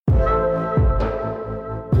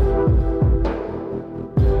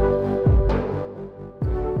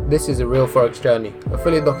This is a real Forex journey, a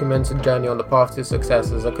fully documented journey on the path to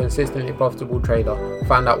success as a consistently profitable trader.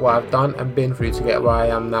 Find out what I've done and been through to get where I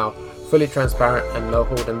am now. Fully transparent and no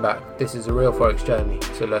holding back. This is a real Forex journey,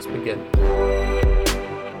 so let's begin.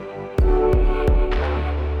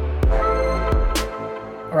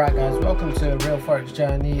 Alright guys, welcome to a real Forex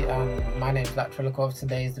journey. My name is Latrilakov.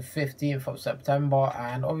 Today is the 15th of September,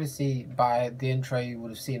 and obviously by the intro you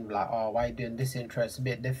would have seen like, oh, why are you doing this intro? It's a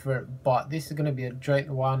bit different, but this is going to be a joint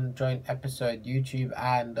episode, YouTube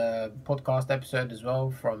and podcast episode as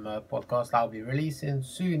well, from a podcast I'll be releasing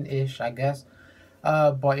soon-ish, I guess.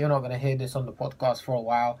 But you're not going to hear this on the podcast for a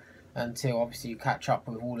while until obviously you catch up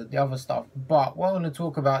with all of the other stuff. But what I want to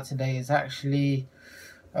talk about today is actually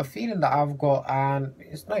a feeling that I've got, and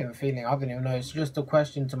it's not even a feeling, I don't even know, it's just a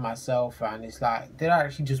question to myself, and it's like, did I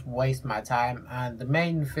actually just waste my time? And the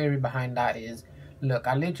main theory behind that is, look,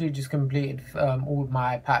 I literally just completed all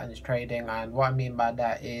my patterns trading, and what I mean by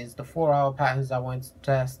that is the 4-hour patterns I went to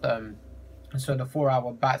test, so the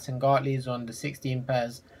 4-hour bats and Gartleys on the 16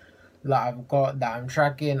 pairs that I've got, that I'm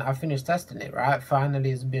tracking. I finished testing it, right?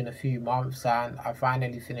 Finally, it's been a few months and I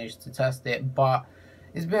finally finished to test it, but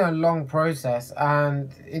it's been a long process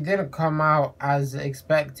and it didn't come out as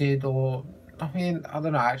expected, or I mean, I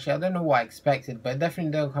don't know, actually I don't know what I expected, but it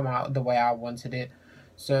definitely didn't come out the way I wanted it.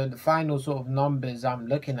 So the final sort of numbers I'm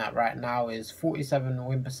looking at right now is 47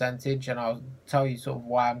 win percentage, and I'll tell you sort of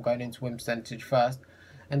why I'm going into win percentage first.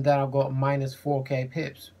 And then I've got minus 4k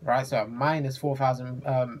pips, right? So minus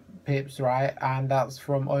 4,000 pips, right? And that's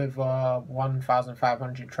from over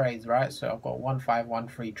 1,500 trades, right? So I've got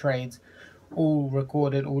 1513 trades, all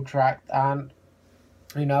recorded, all tracked, and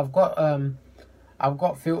you know, I've got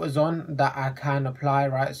filters on that I can apply,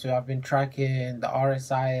 right? So I've been tracking the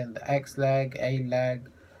RSI and the X leg, A leg,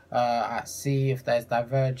 at C if there's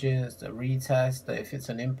divergence, the retest, if it's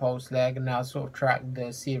an impulse leg, and now sort of track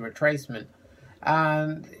the C retracement.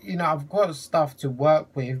 And you know, I've got stuff to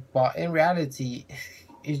work with, but in reality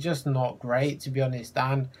it's just not great, to be honest,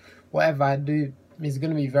 and whatever I do, it's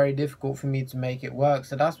going to be very difficult for me to make it work.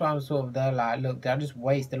 So that's why I'm sort of there like, look, did I just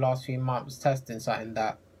waste the last few months testing something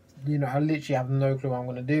that, you know, I literally have no clue what I'm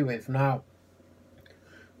going to do with. Now,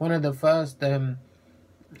 one of the first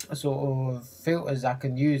sort of filters I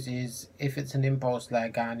can use is if it's an impulse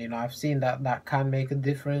leg, and you know, I've seen that can make a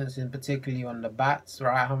difference, in particularly on the bats,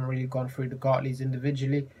 right? I haven't really gone through the Gartleys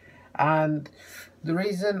individually, and the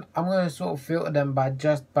reason I'm going to sort of filter them by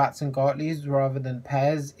just bats and Gartleys rather than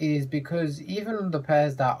pairs is because even the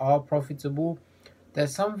pairs that are profitable,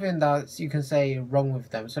 there's something that you can say wrong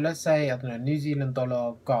with them. So let's say, I don't know, New Zealand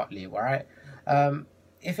dollar Gartley, right?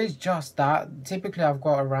 If it's just that, typically I've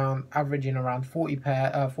got averaging around 40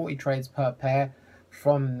 trades per pair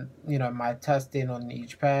from, you know, my testing on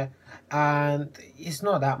each pair, and it's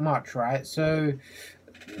not that much, right? So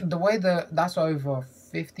the way that's over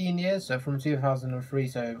 15 years, so from 2003,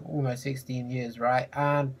 so almost 16 years, right?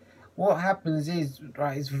 And what happens is,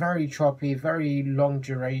 right, it's very choppy, very long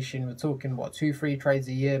duration. We're talking what, 2-3 trades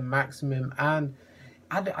a year maximum, and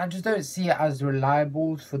I just don't see it as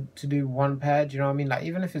reliable to do one pair. Do you know what I mean? Like,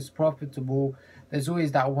 even if it's profitable, there's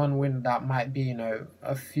always that one win that might be, you know,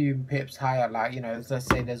 a few pips higher. Like, you know, let's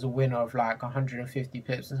say there's a winner of like 150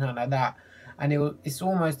 pips and something like that, and it's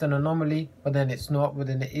almost an anomaly, but then it's not, but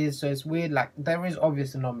then it is. So it's weird. Like, there is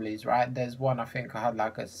obvious anomalies, right? There's one, I think I had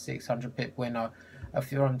like a 600 pip winner a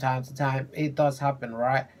few from time to time. It does happen,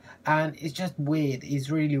 right? And it's just weird. It's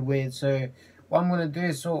really weird. So what I'm going to do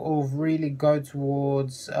is sort of really go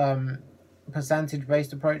towards percentage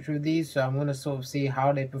based approach with these. So I'm going to sort of see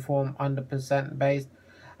how they perform under percent based,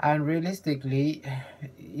 and realistically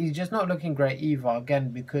it's just not looking great either,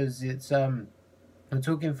 again, because it's I'm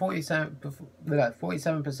talking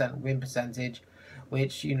 47% win percentage,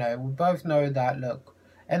 which, you know, we both know that, look,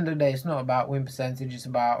 end of the day, it's not about win percentage, it's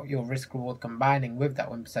about your risk reward combining with that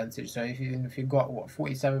win percentage. So if you got what,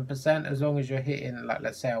 47%, as long as you're hitting, like,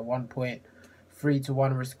 let's say a 1.3 to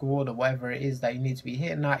 1 risk reward or whatever it is that you need to be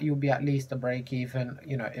hitting at, you'll be at least a break even,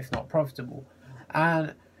 you know, if not profitable.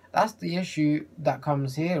 And that's the issue that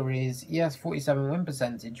comes here is, yes, 47 win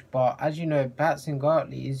percentage, but as you know, bats and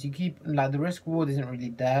Gartleys, you keep, like, the risk reward isn't really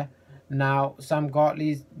there. Now, some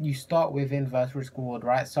Gartleys, you start with inverse risk reward,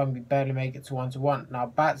 right? Some you barely make it to 1-to-1. Now,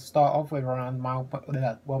 bats start off with around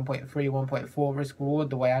 1.3, 1.4 risk reward,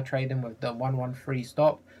 the way I trade them with the 113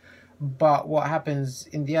 stop. But what happens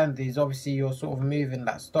in the end is, obviously, you're sort of moving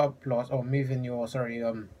that stop loss, or moving your,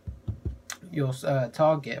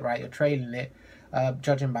 target, right? You're trailing it,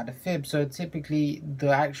 judging by the fib. So typically the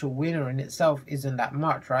actual winner in itself isn't that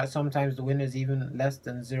much, right? Sometimes the winner is even less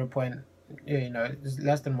than 0. it's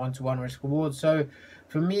less than 1-to-1 risk reward. So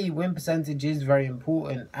for me, win percentage is very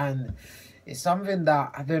important, and it's something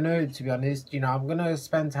that I don't know, to be honest. I'm gonna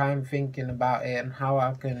spend time thinking about it and how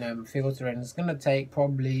I can filter it. And it's gonna take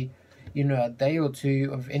probably a day or two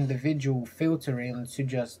of individual filtering to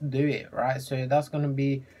just do it, right? So that's gonna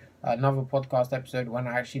be another podcast episode when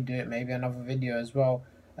I actually do it, maybe another video as well,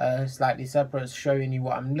 slightly separate, showing you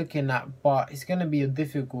what I'm looking at. But it's going to be a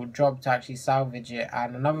difficult job to actually salvage it.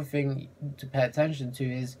 And another thing to pay attention to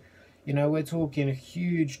is, we're talking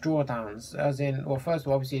huge drawdowns, as in, well, first of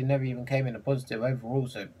all, obviously it never even came in a positive overall,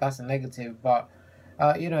 so that's a negative. But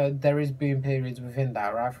there is boom periods within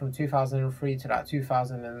that, right? From 2003 to like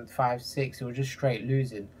 2005-6, it was just straight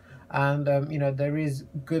losing. And there is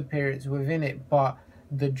good periods within it, but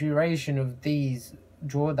the duration of these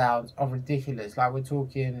drawdowns are ridiculous. Like, we're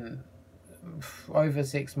talking over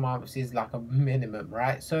 6 months is like a minimum,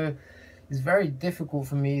 right? So it's very difficult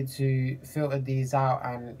for me to filter these out,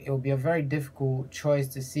 and it will be a very difficult choice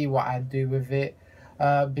to see what I do with it,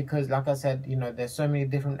 because like I said, there's so many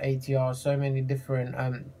different ATRs, so many different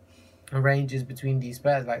ranges between these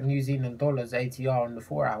pairs. Like New Zealand dollars ATR on the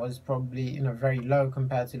 4 hours probably very low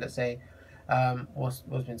compared to, let's say, what's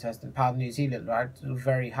been tested, pound New Zealand, right?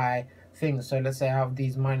 Very high things. So let's say I have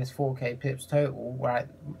these minus 4k pips total, right?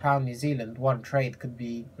 Pound New Zealand, one trade could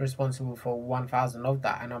be responsible for 1,000 of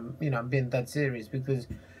that, and I'm being dead serious, because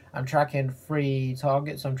I'm tracking 3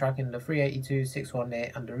 targets. I'm tracking the 382,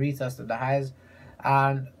 618, and the retest of the highs.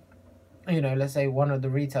 And let's say one of the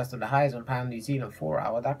retests of the highs on pound New Zealand 4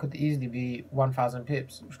 hour, that could easily be 1,000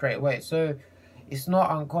 pips straight away. So it's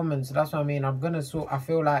not uncommon. So that's what I mean. I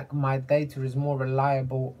feel like my data is more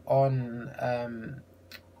reliable on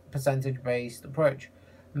percentage based approach.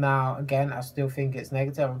 Now again, I still think it's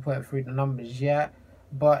negative. I'm putting through the numbers yet,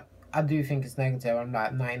 but I do think it's negative. I'm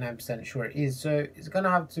like 99% sure it is. So it's gonna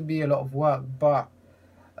have to be a lot of work, but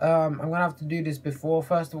I'm gonna have to do this before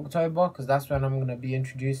 1st of October, because that's when I'm gonna be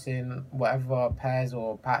introducing whatever pairs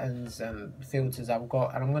or patterns and filters I've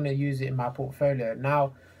got, and I'm gonna use it in my portfolio.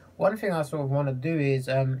 Now, one thing I sort of want to do is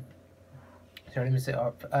sorry, let me sit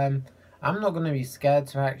up. I'm not gonna be scared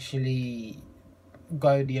to actually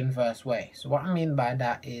go the inverse way. So what I mean by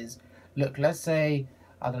that is, look, let's say,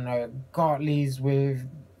 I don't know, Gartley's with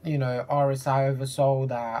RSI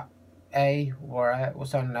oversold at A or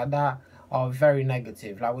something like that are very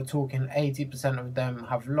negative. Like, we're talking 80% of them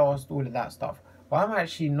have lost, all of that stuff. But I'm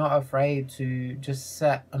actually not afraid to just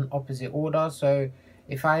set an opposite order. So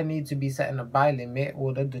if I need to be setting a buy limit,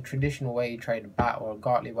 or the traditional way you trade a bat or a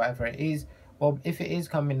Gartley, whatever it is, well, if it is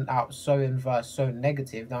coming out so inverse, so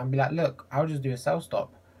negative, then I'll be like, look, I'll just do a sell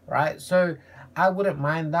stop, right? So I wouldn't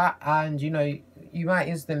mind that. And you might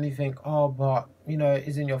instantly think, oh, but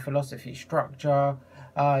isn't your philosophy structure?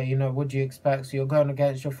 What do you expect? So you're going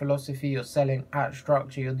against your philosophy, you're selling at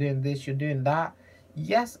structure, you're doing this, you're doing that.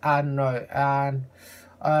 Yes and no. And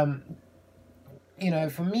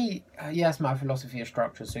for me, yes, my philosophy is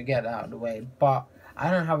structure, so get that out of the way. But I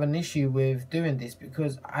don't have an issue with doing this,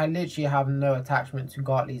 because I literally have no attachment to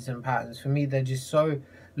Gartleys and patterns. For me, they're just so,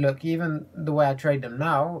 look, even the way I trade them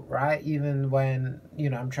now, right? Even when,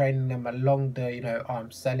 I'm trading them along the, I'm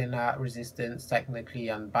selling at resistance technically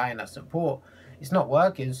and buying at support, it's not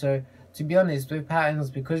working. So to be honest, with patterns,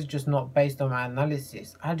 because it's just not based on my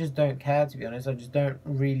analysis, I just don't care, to be honest. I just don't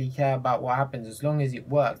really care about what happens. As long as it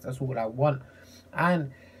works, that's all I want.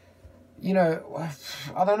 And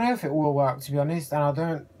I don't know if it will work, to be honest,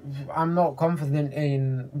 and I'm not confident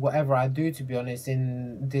in whatever I do, to be honest,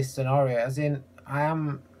 in this scenario. As in, I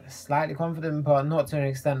am slightly confident, but not to an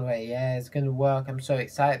extent where, yeah, it's going to work. I'm so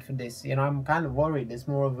excited for this. I'm kind of worried. There's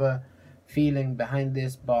more of a feeling behind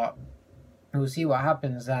this, but we'll see what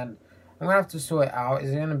happens, and I'm going to have to sort it out.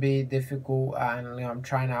 It's going to be difficult, and I'm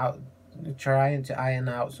trying to iron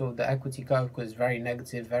out sort of the equity curve, because it's very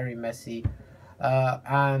negative, very messy.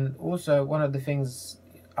 And also, one of the things,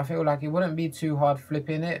 I feel like it wouldn't be too hard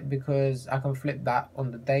flipping it, because I can flip that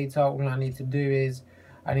on the data. All I need to do is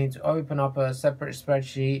I need to open up a separate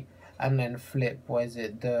spreadsheet and then flip, what is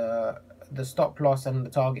it, the stop loss and the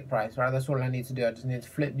target price, right? That's all I need to do. I just need to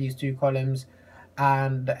flip these 2 columns,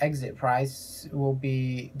 and the exit price will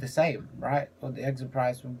be the same, right? Or the exit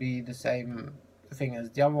price will be the same thing as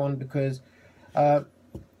the other one, because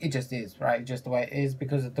it just is, right? Just the way it is,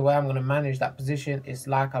 because the way I'm going to manage that position is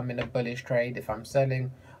like I'm in a bullish trade if I'm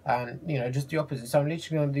selling, and just the opposite. So I'm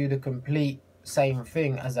literally going to do the complete same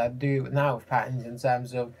thing as I do now with patterns, in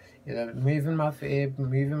terms of moving my fib,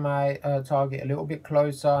 moving my target a little bit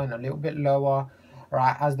closer and a little bit lower,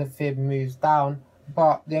 right, as the fib moves down.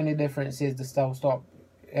 But the only difference is the sell stop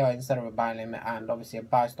instead of a buy limit, and obviously a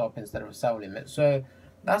buy stop instead of a sell limit. So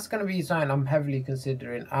that's going to be something I'm heavily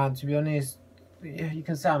considering. And to be honest, you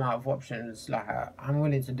can say I'm out of options. Like, I'm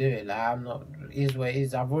willing to do it. Like, I'm not, it is what it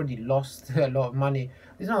is. I've already lost a lot of money.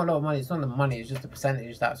 It's not a lot of money. It's not the money. It's just the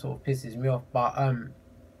percentage that sort of pisses me off. But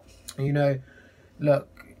you know, look,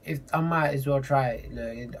 if I might as well try it.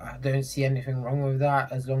 Look, I don't see anything wrong with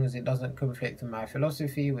that as long as it doesn't conflict with my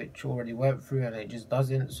philosophy, which already went through, and it just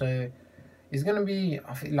doesn't. So it's gonna be,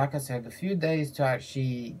 I think, like I said, a few days to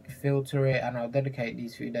actually filter it, and I'll dedicate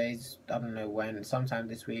these few days. I don't know when, sometime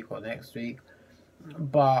this week or next week.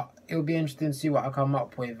 But it'll be interesting to see what I come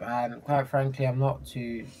up with, and quite frankly, I'm not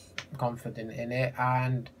too confident in it.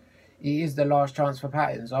 And it is the last chance for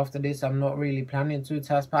patterns. After this, I'm not really planning to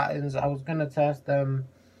test patterns. I was gonna test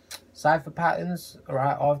cipher patterns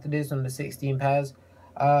right after this on the 16 pairs.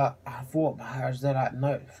 I thought, but I was like,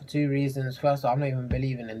 no, for two reasons. First of all, I'm not even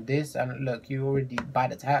believing in this, and look, you already, by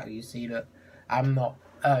the title, you see that I'm not,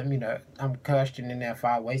 I'm questioning if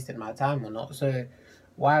I wasted my time or not. So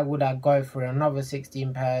why would I go for another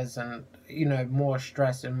 16 pairs and, more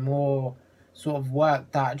stress and more sort of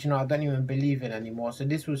work that, I don't even believe in anymore. So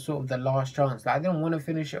this was sort of the last chance. Like, I didn't want to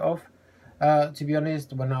finish it off, to be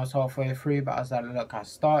honest, when I was halfway through, but I was like, look, I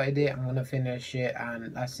started it, I'm going to finish it,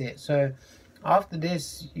 and that's it. So after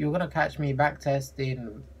this, you're going to catch me back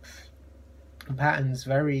testing patterns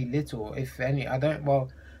very little, if any.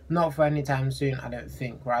 Not for any time soon, I don't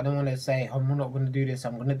think, right? I don't want to say, I'm not going to do this,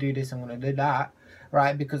 I'm going to do this, I'm going to do that,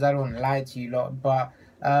 right? Because I don't want to lie to you lot. But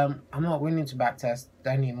I'm not willing to backtest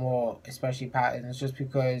anymore, especially patterns, just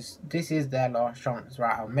because this is their last chance,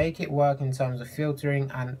 right? I'll make it work in terms of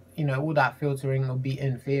filtering, and all that filtering will be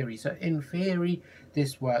in theory. So in theory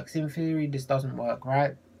this works, in theory this doesn't work,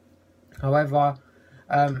 right? However,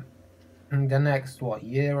 the next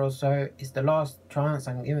year or so is the last chance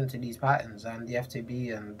I'm given to these patterns and the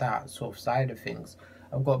FTB and that sort of side of things.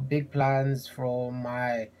 I've got big plans for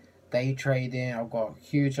my day trading. I've got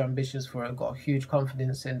huge ambitions for it. I've got huge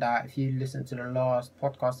confidence in that. If you listen to the last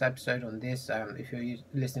podcast episode on this, if you're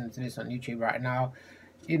listening to this on YouTube right now,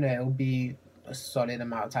 it'll be a solid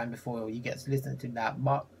amount of time before you get to listen to that,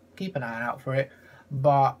 but keep an eye out for it.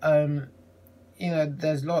 But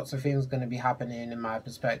there's lots of things going to be happening in my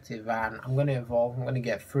perspective, and I'm going to evolve. I'm going to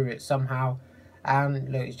get through it somehow. And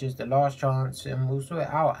look, it's just the last chance, and we'll sort it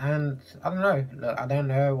out. And I don't know. Look, I don't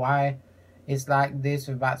know why it's like this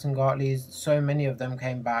with Bats and Gartleys. So many of them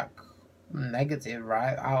came back negative,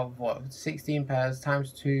 right? Out of 16 pairs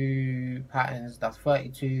times 2 patterns, that's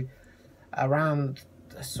 32. Around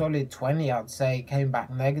a solid 20, I'd say, came back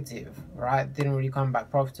negative, right? Didn't really come back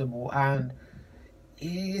profitable, and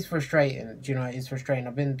it's frustrating. It's frustrating.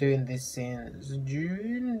 I've been doing this since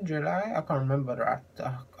June, July. I can't remember.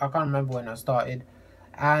 I can't remember when I started,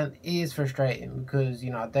 and it is frustrating because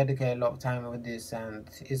I dedicate a lot of time with this, and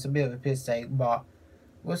it's a bit of a piss take. But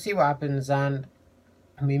we'll see what happens, and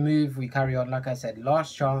we move. We carry on. Like I said,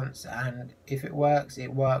 last chance, and if it works,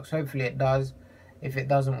 it works. Hopefully, it does. If it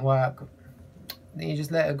doesn't work, then you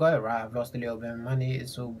just let it go, right? I've lost a little bit of money.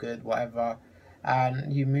 It's all good, whatever,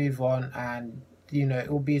 and you move on. And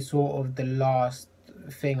it will be sort of the last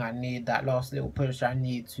thing I need, that last little push I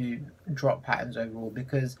need to drop patterns overall,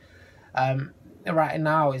 because right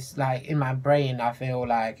now it's like in my brain I feel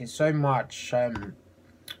like it's so much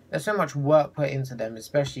there's so much work put into them,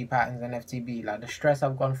 especially patterns and FTB. Like the stress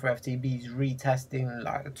I've gone through FTBs, retesting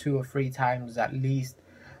like 2 or 3 times at least.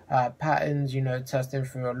 Patterns, testing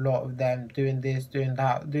through a lot of them, doing this, doing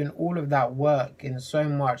that, doing all of that work in so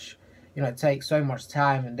much, it takes so much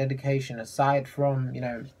time and dedication, aside from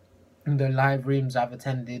the live rooms I've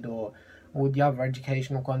attended or all the other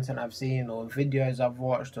educational content I've seen or videos I've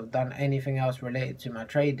watched or done anything else related to my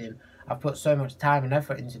trading. I've put so much time and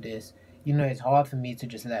effort into this. It's hard for me to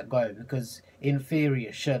just let go, because in theory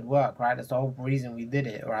it should work, right? That's the whole reason we did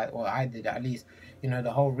it, right? Or I did it, at least.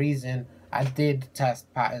 The whole reason I did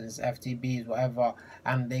test patterns, FTBs, whatever,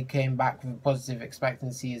 and they came back with positive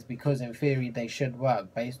expectancy is because in theory they should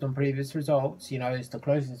work based on previous results. It's the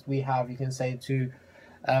closest we have, you can say, to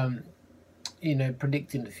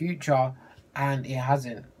predicting the future, and it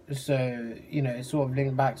hasn't. So it sort of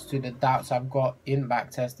linked back to the doubts I've got in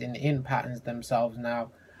backtesting, in patterns themselves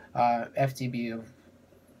now. FTB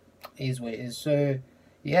is what it is. So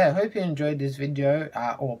yeah, hope you enjoyed this video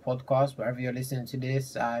or podcast, wherever you're listening to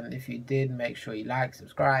this. And if you did, make sure you like,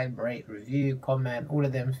 subscribe, rate, review, comment, all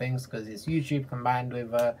of them things, because it's YouTube combined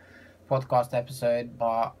with a podcast episode.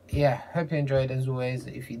 But yeah, hope you enjoyed as always.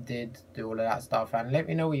 If you did, do all of that stuff, and let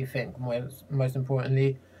me know what you think. Most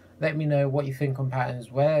importantly, let me know what you think on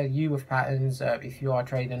patterns. Where are you with patterns? If you are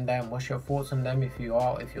trading them, what's your thoughts on them? If you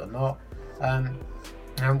are, if you're not,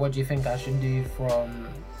 and what do you think I should do from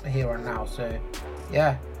here and now. So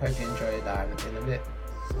yeah, hope you enjoyed that in a bit.